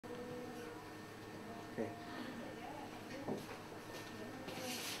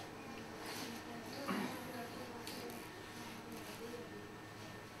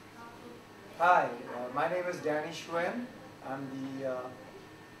Hi, my name is Xuan. I'm the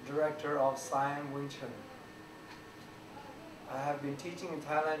director of Xuan Wing Chun. I have been teaching in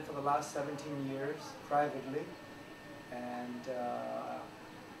Thailand for the last 17 years privately, and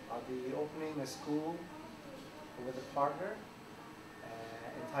I'll be opening a school with a partner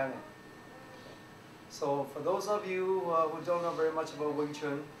in Thailand. So for those of you who don't know very much about Wing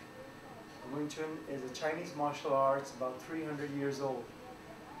Chun, Wing Chun is a Chinese martial arts about 300 years old.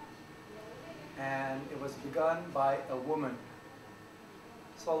 And it was begun by a woman.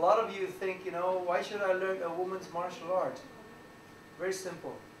 So a lot of you think, why should I learn a woman's martial art? Very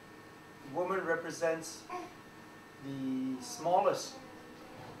simple. Woman represents the smallest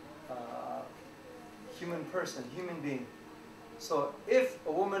human being. So if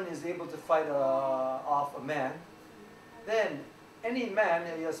a woman is able to fight off a man, then any man,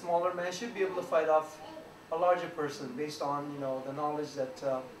 a smaller man, should be able to fight off a larger person based on the knowledge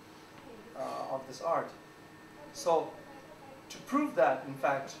that of this art. So to prove that, in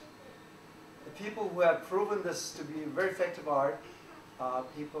fact, the people who have proven this to be a very effective art,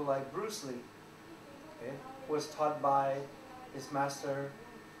 people like Bruce Lee, okay, who was taught by his master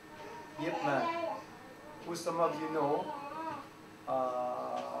Yip Man, who some of you know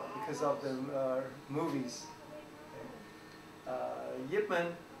because of the movies. Okay. Yip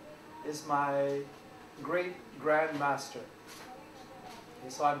Man is my great grandmaster. Okay,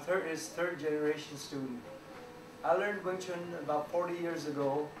 so I'm his third generation student. I learned Wing Chun about 40 years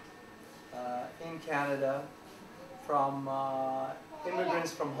ago in Canada from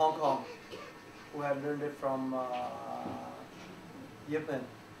immigrants from Hong Kong who had learned it from Yip Man.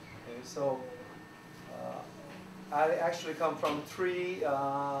 Okay, so I actually come from three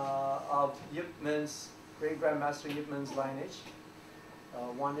of Yip Man's, great grandmaster Yip Man's lineage.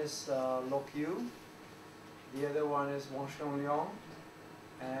 One is Lo Qiu, the other one is Wang Shongliang,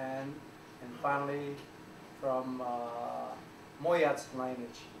 and finally from Moyat's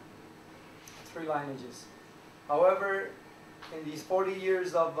lineage. Three lineages. However, in these 40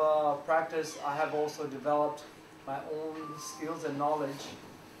 years of practice, I have also developed my own skills and knowledge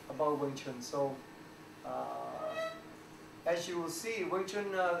about Wing Chun. So, as you will see, Wing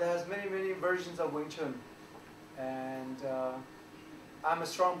Chun, there has many versions of Wing Chun. And I'm a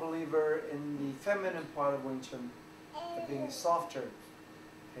strong believer in the feminine part of Wing Chun, being softer.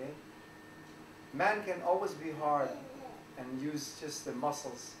 Okay? Man can always be hard and use just the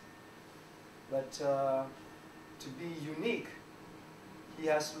muscles. But to be unique, he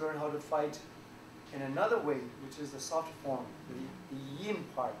has to learn how to fight in another way, which is the softer form, the yin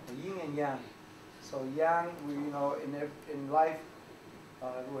part, the yin and yang. So yang, in life,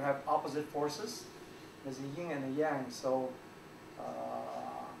 we have opposite forces. There's a yin and a yang. So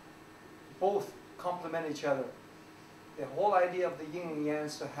both complement each other. The whole idea of the yin and yang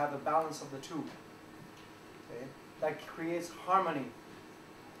is to have a balance of the two. Okay? That creates harmony.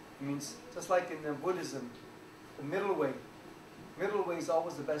 It means, just like in Buddhism, the middle way. Middle way is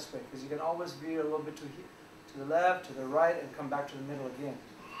always the best way, because you can always veer a little bit to the left, to the right, and come back to the middle again.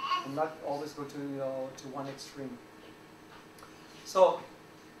 And not always go to one extreme. So,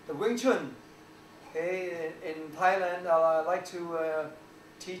 the Wing Chun, okay, in Thailand, I like to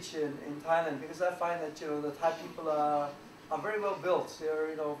teach in Thailand because I find that the Thai people are very well built.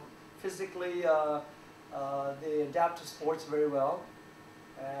 They're physically they adapt to sports very well,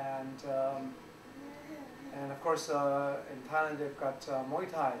 and of course in Thailand they've got Muay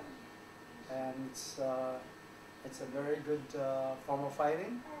Thai, and it's a very good form of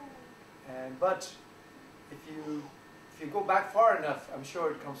fighting. But if you go back far enough, I'm sure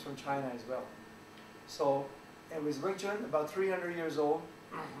it comes from China as well. So it was Wing Chun, about 300 years old,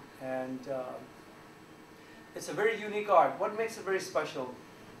 and it's a very unique art. What makes it very special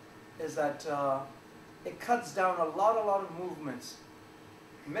is that it cuts down a lot of movements.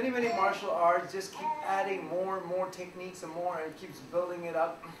 Many martial arts just keep adding more and more techniques and it keeps building it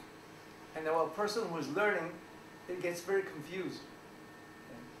up. And then a person who is learning, it gets very confused.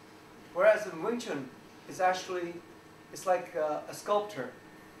 Okay. Whereas in Wing Chun, it's like a sculptor.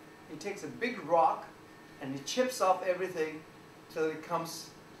 He takes a big rock and he chips off everything till it comes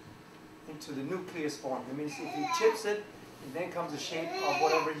into the nucleus form. That means if he chips it, then comes the shape of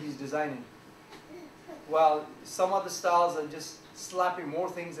whatever he's designing. While some other styles are just slapping more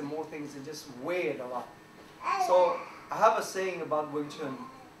things and just weigh it a lot. So I have a saying about Wing Chun.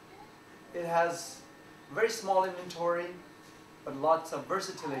 It has very small inventory, but lots of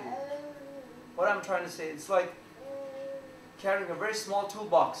versatility. What I'm trying to say, it's like carrying a very small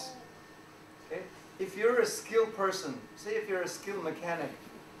toolbox. Okay? If you're a skilled person, say if you're a skilled mechanic,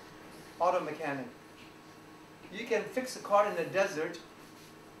 auto mechanic, you can fix a car in the desert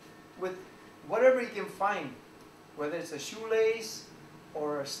with whatever you can find, whether it's a shoelace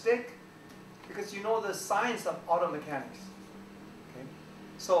or a stick, because you know the science of auto mechanics. Okay?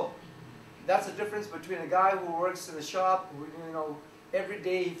 So that's the difference between a guy who works in the shop, who, you know, every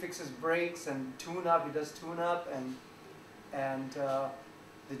day he fixes brakes and tune-up, he does tune-up and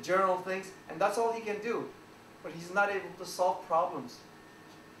the journal things, and that's all he can do. But he's not able to solve problems.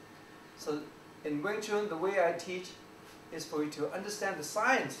 So in Wing Chun, the way I teach is for you to understand the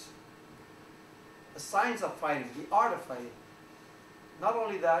science of fighting, the art of fighting. Not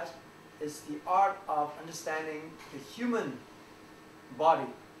only that, it's the art of understanding the human body,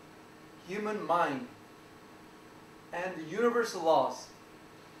 human mind, and the universal laws.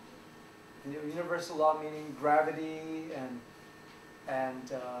 The universal law meaning gravity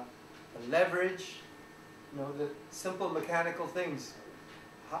and leverage, you know, the simple mechanical things.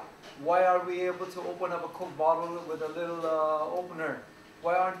 Why are we able to open up a Coke bottle with a little opener?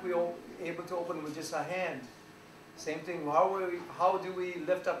 Why aren't we able to open with just a hand? Same thing, how do we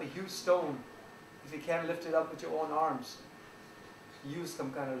lift up a huge stone if you can't lift it up with your own arms? Use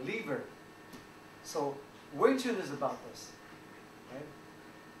some kind of lever. So Wing Chun is about this. Okay?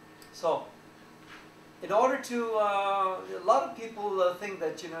 So in order to, a lot of people think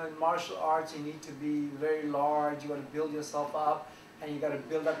that, you know, in martial arts you need to be very large, you got to build yourself up, and you got to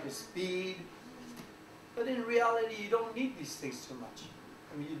build up your speed. But in reality, you don't need these things too much.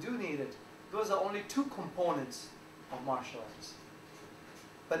 I mean, you do need it. Those are only two components of martial arts.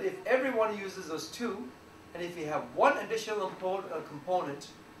 But if everyone uses those two, and if you have one additional component,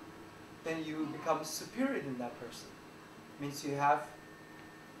 then you become superior than that person. It means you have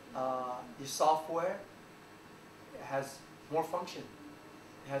your software, it has more function,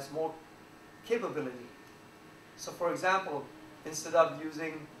 it has more capability. So for example, instead of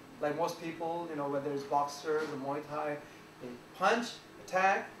using, like most people, you know, whether it's boxers or Muay Thai, they punch,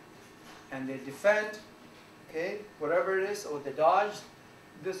 attack, and they defend, okay, whatever it is, or they dodge.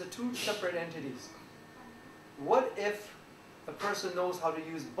 Those are two separate entities. What if a person knows how to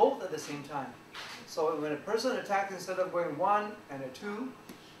use both at the same time? So when a person attacks, instead of going 1 and a 2,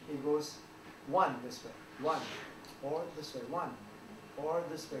 he goes 1 this way, 1, or this way, 1, or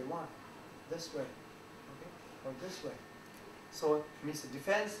this way, 1, this way, okay, or this way. So it means the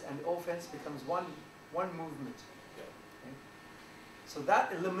defense and the offense becomes one movement. Okay? So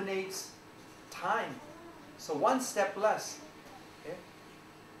that eliminates time. So one step less. Okay?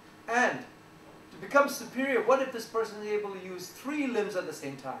 And to become superior, what if this person is able to use 3 limbs at the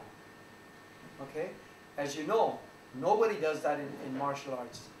same time? Okay? As you know, nobody does that in martial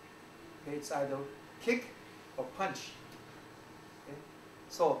arts. Okay? It's either kick or punch. Okay?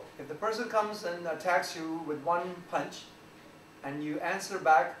 So if the person comes and attacks you with 1 punch, and you answer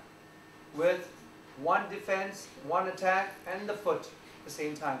back with 1 defense, 1 attack, and the foot at the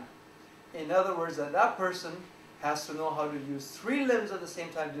same time. In other words, that person has to know how to use 3 limbs at the same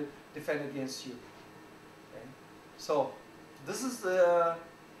time to defend against you. Okay? So this is the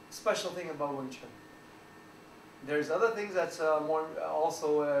special thing about Wing Chun. There's other things that's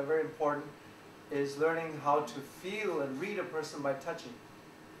also very important, is learning how to feel and read a person by touching.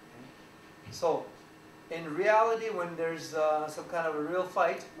 Okay? So in reality, when there's some kind of a real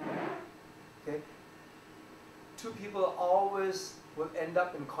fight, okay, 2 people always will end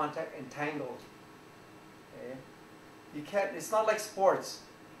up in contact, entangled. Okay? You can't. It's not like sports,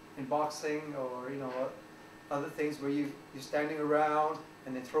 in boxing or, you know, other things where you're standing around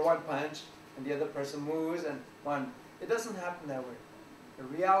and they throw 1 punch and the other person moves and 1. It doesn't happen that way. The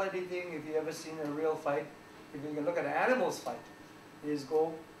reality thing, if you ever seen a real fight, if you can look at an animal's fight, is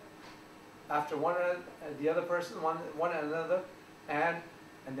go after the other person, one another, and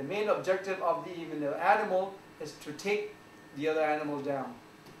the main objective of the animal is to take the other animal down.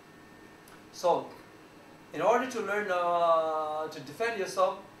 So, in order to learn to defend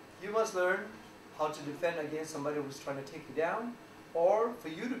yourself, you must learn how to defend against somebody who's trying to take you down, or for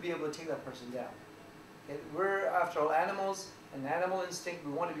you to be able to take that person down. Okay? We're, after all, animals, and animal instinct,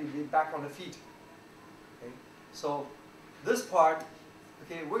 we want to be back on the feet. Okay? So, this part,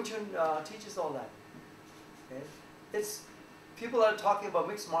 okay, Wing Chun teaches all that. Okay? It's, people are talking about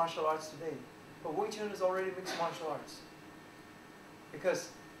mixed martial arts today, but Wing Chun is already mixed martial arts. Because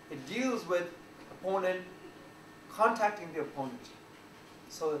it deals with opponent contacting the opponent.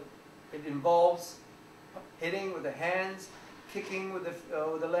 So it involves hitting with the hands, kicking with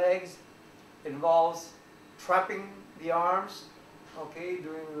the legs. It involves trapping the arms, okay,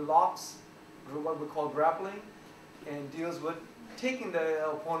 doing locks, what we call grappling, and deals with taking the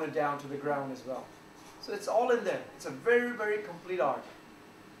opponent down to the ground as well. So it's all in there. It's a very, very complete art.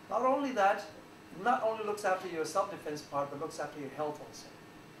 Not only that, it not only looks after your self-defense part, but looks after your health also.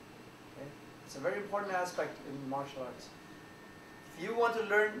 Okay? It's a very important aspect in martial arts. If you want to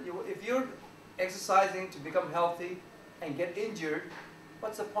learn, if you're exercising to become healthy and get injured,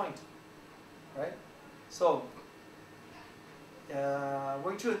 what's the point, right? So,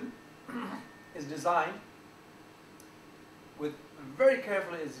 Wing Chun is designed with, very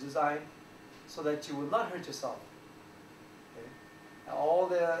carefully it's designed so that you will not hurt yourself. Okay? All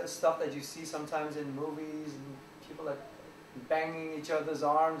the stuff that you see sometimes in movies, and people that banging each other's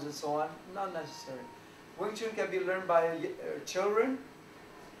arms and so on, not necessary. Wing Chun can be learned by children,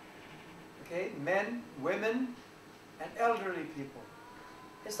 okay, men, women, and elderly people.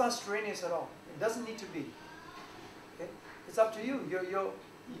 It's not strenuous at all. It doesn't need to be. Okay? It's up to you.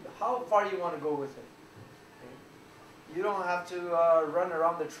 How far you want to go with it. Okay? You don't have to run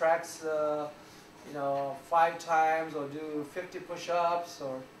around the tracks, 5 times, or do 50 push-ups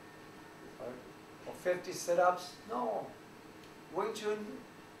or 50 sit-ups. No. Wing Chun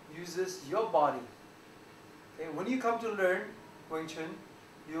uses your body. Okay? When you come to learn Wing Chun,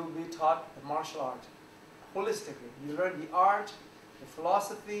 you'll be taught the martial art holistically. You learn the art, the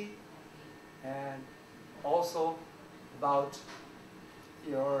philosophy, and also about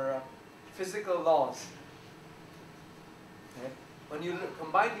your physical laws. Okay? When you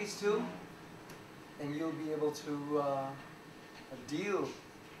combine these two, then you'll be able to deal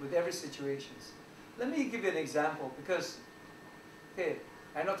with every situation. Let me give you an example, because okay,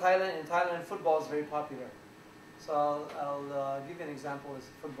 I know in Thailand football is very popular. So I'll give you an example is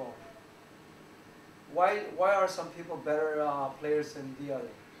football. Why are some people better players than the other?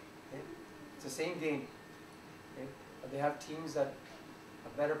 Okay? It's the same game. Okay? But they have teams that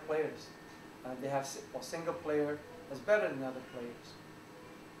are better players. They have a single player that's better than other players.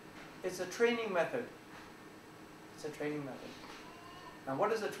 It's a training method. It's a training method. And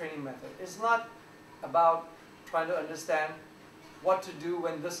what is a training method? It's not about trying to understand what to do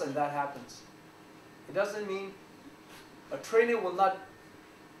when this and that happens. It doesn't mean a trainer will not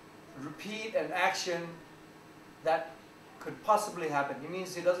repeat an action that could possibly happen. It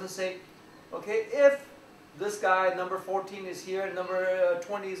means he doesn't say, okay, if this guy, number 14 is here, number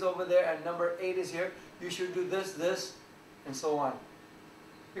 20 is over there, and number 8 is here, you should do this, this, and so on.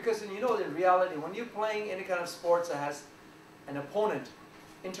 Because in reality, when you're playing any kind of sports that has an opponent,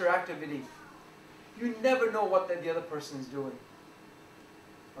 interactivity, you never know what the other person is doing.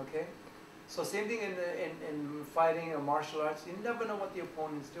 Okay? So same thing in fighting or martial arts, you never know what the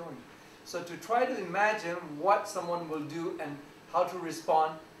opponent is doing. So to try to imagine what someone will do and how to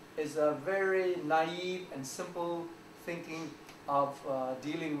respond is a very naive and simple thinking of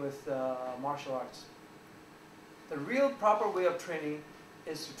dealing with martial arts. The real proper way of training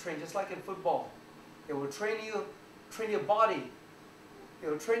is to train just like in football. It will train your body. It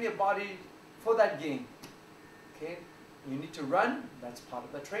will train your body for that game. Okay? You need to run, that's part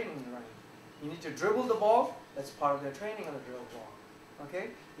of the training in running. You need to dribble the ball, that's part of the training of the dribble ball. Okay?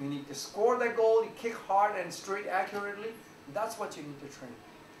 You need to score that goal, you kick hard and straight accurately, that's what you need to train.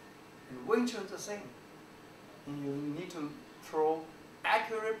 And Wing Chun is the same. And you need to throw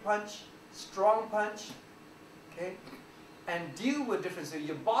accurate punch, strong punch, okay? And deal with different, so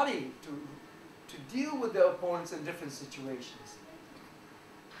your body to deal with the opponents in different situations.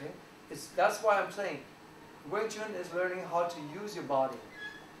 Okay? That's why I'm saying Wing Chun is learning how to use your body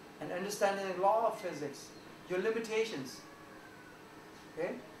and understanding the law of physics, your limitations.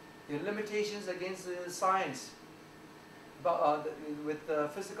 Okay? Your limitations against the science, with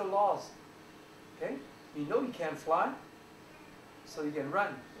physical laws. Okay? You know you can't fly, so you can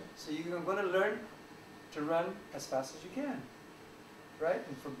run. So you're going to learn to run as fast as you can. Right?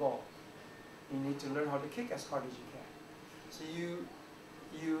 In football. You need to learn how to kick as hard as you can. So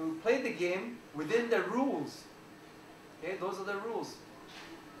you play the game within the rules. Okay, those are the rules.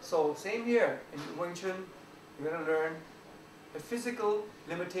 So same here in Wing Chun, you're going to learn the physical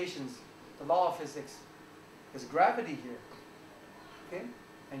limitations, the law of physics. There's gravity here. Okay,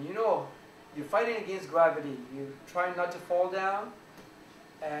 and you're fighting against gravity. You're trying not to fall down,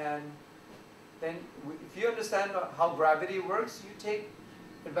 and then if you understand how gravity works, you take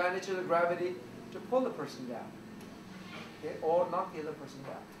advantage of the gravity to pull the person down. Okay? Or knock the other person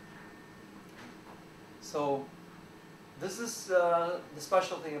down. So this is the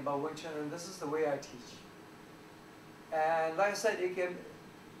special thing about Wing Chun, and this is the way I teach. And like I said,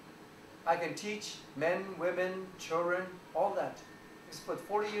 I can teach men, women, children, all that. Just with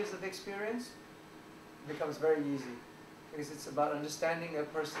 40 years of experience, it becomes very easy. Because it's about understanding a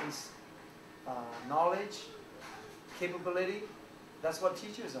person's knowledge, capability. That's what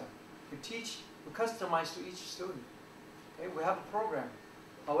teachers are. We teach, we customize to each student. Okay? We have a program.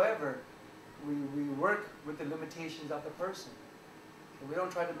 However, we work with the limitations of the person. We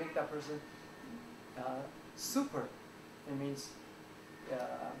don't try to make that person super. It means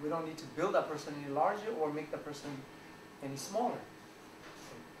we don't need to build that person any larger or make that person any smaller.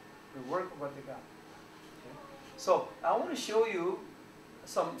 Okay. We work with what they got. Okay. So I want to show you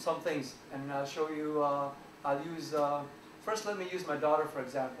some things, and I'll show you. I'll use first. Let me use my daughter for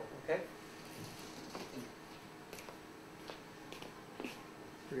example. Okay.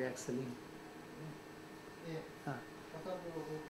 React Salim. Yeah. Ah. I thought we were